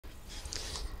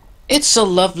It's a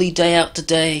lovely day out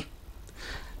today.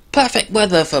 Perfect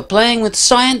weather for playing with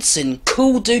science in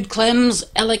Cool Dude Clem's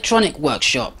electronic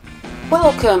workshop.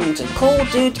 Welcome to Cool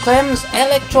Dude Clem's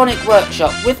electronic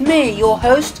workshop with me, your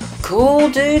host, Cool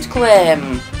Dude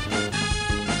Clem.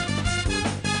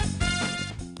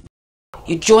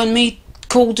 You join me,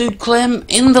 Cool Dude Clem,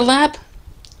 in the lab?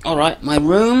 Alright, my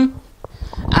room.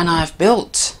 And I've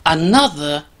built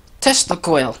another Tesla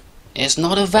coil. It's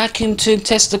not a vacuum tube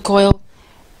Tesla coil.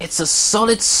 It's a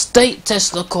solid state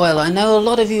Tesla coil. I know a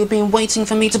lot of you have been waiting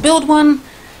for me to build one,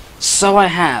 so I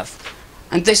have.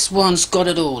 And this one's got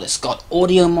it all. It's got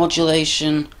audio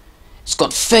modulation, it's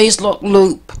got phase lock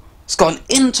loop, it's got an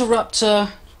interrupter.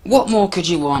 What more could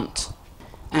you want?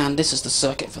 And this is the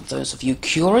circuit for those of you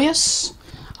curious.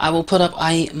 I will put up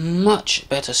a much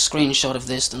better screenshot of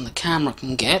this than the camera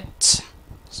can get.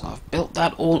 So I've built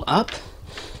that all up,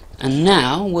 and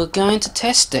now we're going to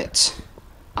test it.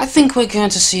 I think we're going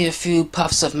to see a few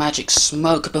puffs of magic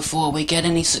smoke before we get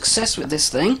any success with this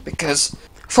thing, because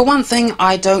for one thing,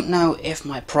 I don't know if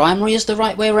my primary is the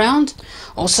right way around.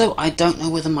 Also, I don't know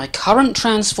whether my current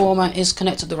transformer is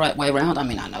connected the right way around. I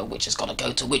mean, I know which has got to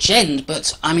go to which end,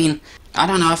 but I mean, I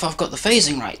don't know if I've got the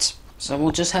phasing right. So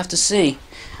we'll just have to see.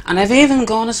 And I've even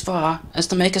gone as far as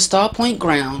to make a star point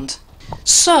ground.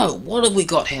 So, what have we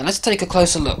got here? Let's take a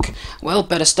closer look. Well,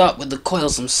 better start with the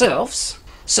coils themselves.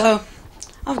 So,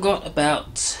 I've got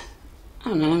about, I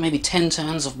don't know, maybe 10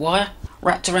 turns of wire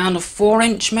wrapped around a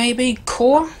 4-inch maybe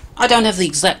core. I don't have the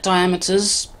exact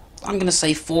diameters. I'm going to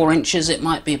say 4 inches. It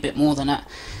might be a bit more than that.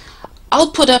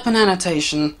 I'll put up an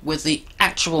annotation with the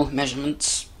actual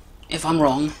measurements if I'm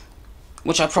wrong,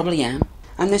 which I probably am.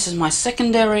 And this is my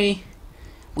secondary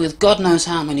with God knows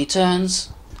how many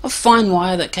turns of fine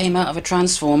wire that came out of a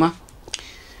transformer.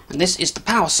 And this is the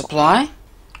power supply,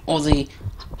 or the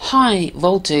high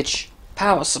voltage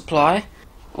power supply.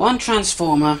 One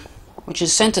transformer, which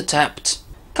is center tapped.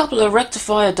 A couple of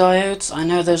rectifier diodes. I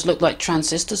know those look like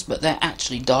transistors, but they're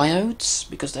actually diodes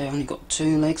because they only got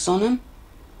 2 legs on them.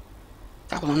 A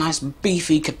couple of nice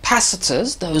beefy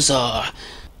capacitors. Those are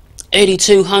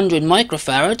 8200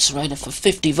 microfarads, rated for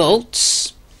 50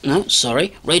 volts. No,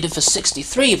 sorry, rated for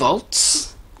 63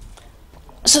 volts.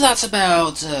 So that's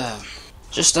about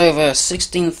just over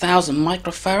 16,000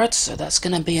 microfarads, so that's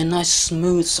going to be a nice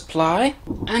smooth supply.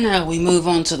 And now we move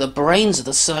on to the brains of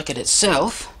the circuit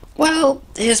itself. Well,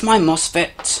 here's my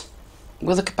MOSFET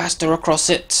with a capacitor across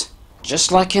it,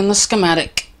 just like in the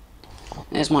schematic.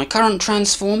 There's my current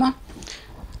transformer.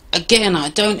 Again, I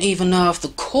don't even know if the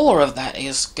core of that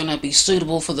is going to be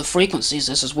suitable for the frequencies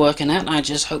this is working at. I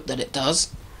just hope that it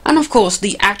does. And of course,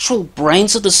 the actual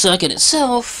brains of the circuit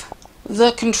itself,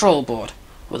 the control board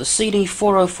with a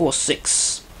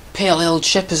CD4046 PLL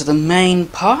chip is the main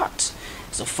part.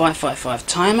 It's a 555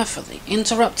 timer for the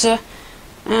interrupter,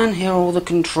 and here are all the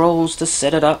controls to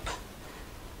set it up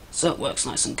so it works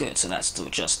nice and good. So that's to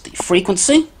adjust the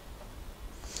frequency,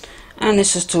 and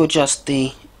this is to adjust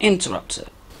the interrupter.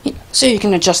 So you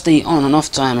can adjust the on and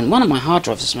off time, and one of my hard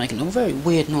drives is making a very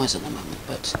weird noise at the moment,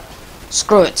 but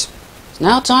screw it. It's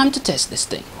now time to test this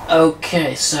thing.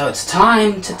 Okay, so it's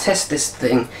time to test this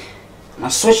thing. I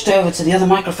switched over to the other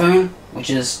microphone, which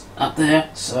is up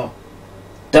there, so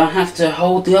don't have to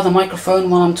hold the other microphone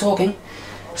while I'm talking.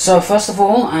 So first of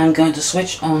all, I'm going to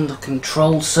switch on the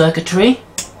control circuitry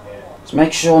to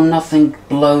make sure nothing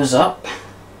blows up.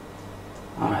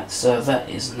 Alright, so that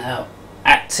is now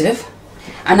active.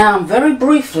 And now I'm very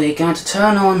briefly going to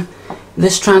turn on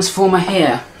this transformer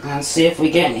here and see if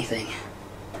we get anything.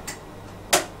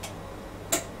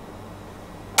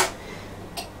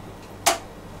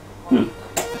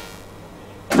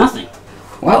 Nothing.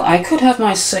 Well, I could have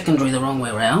my secondary the wrong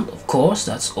way around, of course,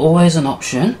 that's always an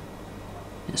option.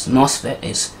 This MOSFET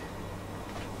is...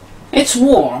 it's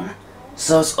warm,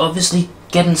 so it's obviously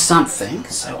getting something,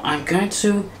 so I'm going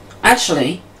to...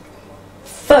 actually,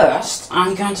 first,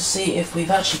 I'm going to see if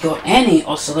we've actually got any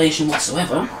oscillation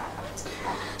whatsoever.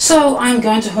 So I'm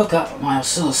going to hook up my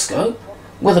oscilloscope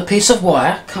with a piece of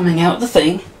wire coming out the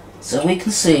thing, so we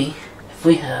can see if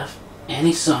we have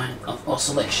any sign of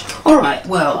oscillation. Alright,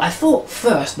 well, I thought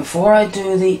first, before I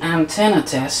do the antenna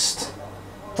test,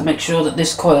 to make sure that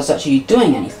this coil is actually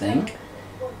doing anything,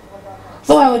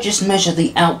 thought I would just measure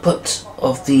the output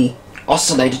of the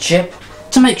oscillator chip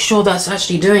to make sure that's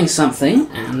actually doing something,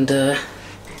 and it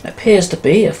appears to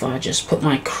be if I just put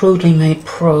my crudely made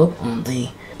probe on the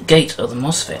gate of the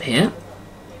MOSFET here.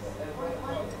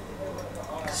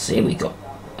 See, we got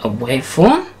a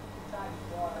waveform.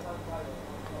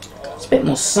 It's a bit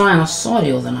more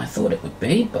sinusoidal than I thought it would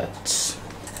be, but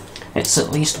it's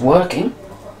at least working.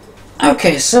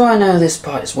 Okay, so I know this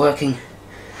part is working.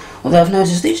 Although I've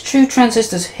noticed these true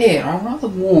transistors here are rather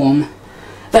warm.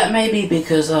 That may be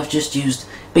because I've just used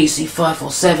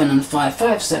BC547 and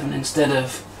 557 instead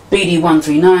of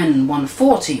BD139 and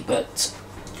 140, but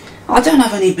I don't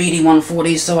have any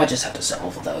BD140s, so I just had to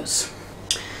settle for those.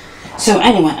 So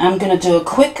anyway, I'm going to do a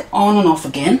quick on and off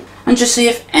again, and just see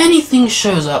if anything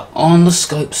shows up on the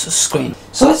scope's screen.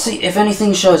 So let's see if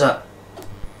anything shows up.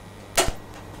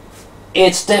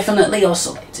 It's definitely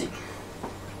oscillating.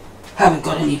 Haven't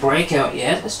got any breakout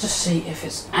yet. Let's just see if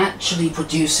it's actually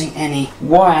producing any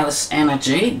wireless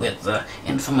energy with the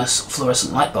infamous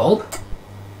fluorescent light bulb.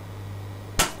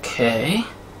 Okay.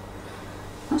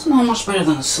 That's not much better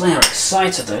than a Slayer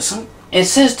exciter though. So it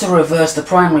says to reverse the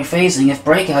primary phasing if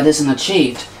breakout isn't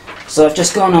achieved. So I've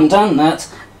just gone and done that.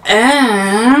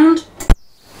 And...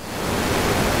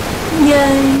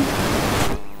 yay!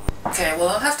 Okay, well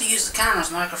I'll have to use the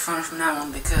camera's microphone from now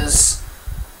on because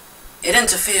it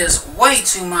interferes way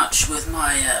too much with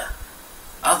my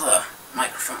other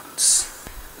microphones.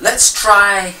 Let's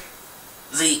try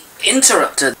the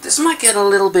interrupter. This might get a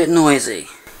little bit noisy.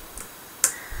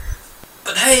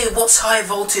 But hey, what's high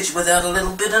voltage without a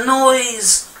little bit of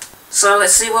noise? So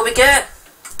let's see what we get.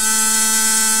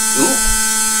 Ooh.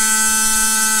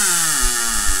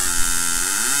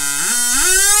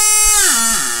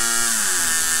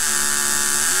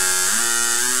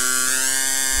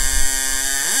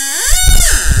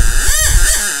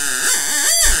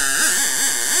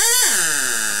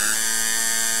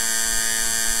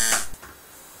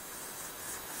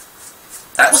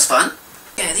 That was fun.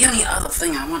 Okay, the only other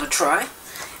thing I want to try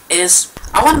is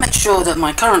I want to make sure that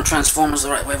my current transformer is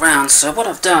the right way around. So what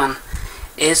I've done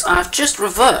is I've just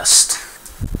reversed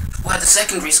where the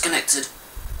secondary is connected.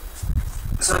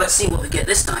 So let's see what we get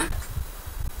this time.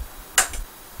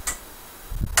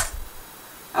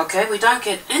 Okay, we don't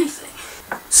get anything.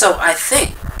 So I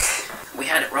think we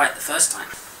had it right the first time.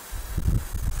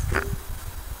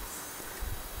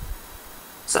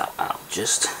 So I'll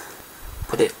just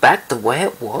put it back the way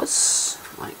it was,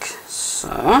 like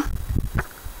so.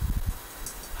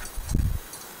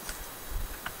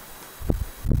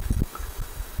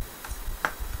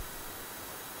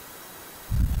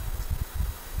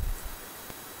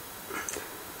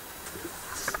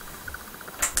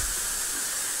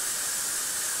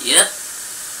 Yep.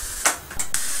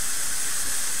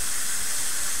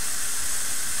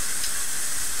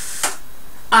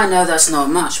 I know that's not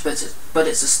much, but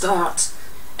it's a start.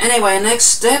 Anyway, next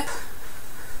step,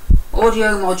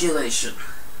 audio modulation.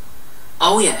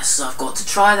 Oh yes, I've got to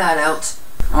try that out.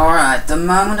 Alright, the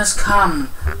moment has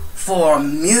come for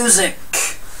music.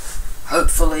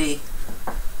 Hopefully.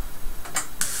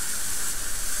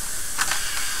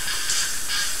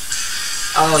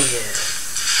 Oh yeah.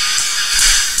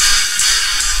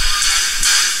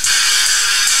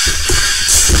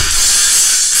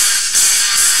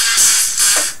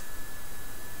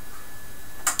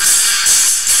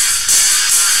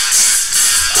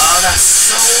 That's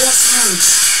so awesome!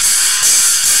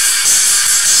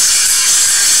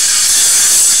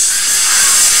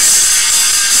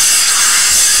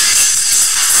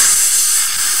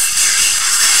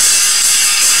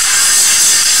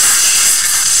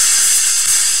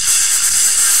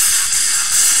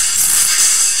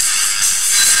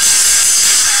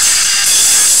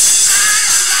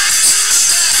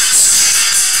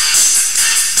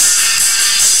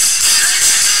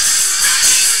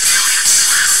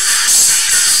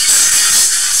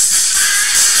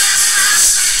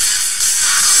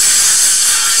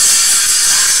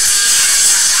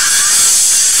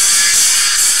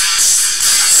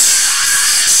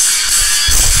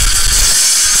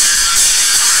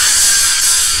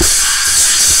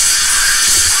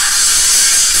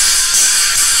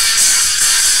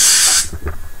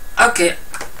 Okay,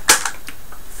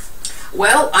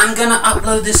 well, I'm gonna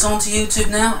upload this onto YouTube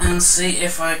now and see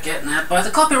if I get nabbed by the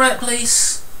copyright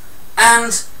police.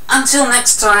 And until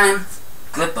next time,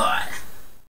 goodbye.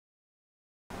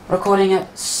 Recording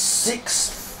at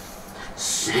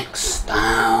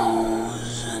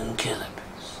 6,000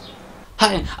 kilobits.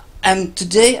 Hi, and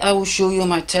today I will show you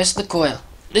my Tesla coil.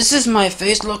 This is my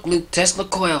phase lock loop Tesla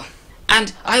coil,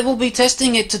 and I will be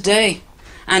testing it today.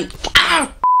 And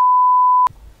ow!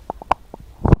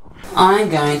 I'm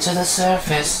going to the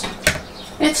surface.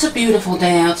 It's a beautiful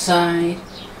day outside.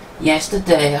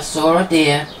 Yesterday I saw a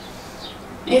deer.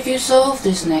 If you solve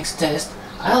this next test,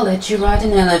 I'll let you ride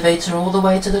an elevator all the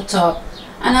way to the top,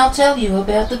 and I'll tell you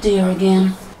about the deer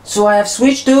again. So I have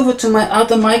switched over to my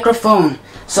other microphone,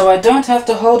 so I don't have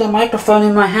to hold a microphone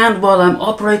in my hand while I'm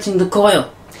operating the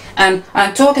coil. And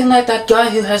I'm talking like that guy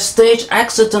who has stage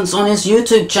accidents on his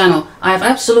YouTube channel. I have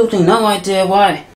absolutely no idea why.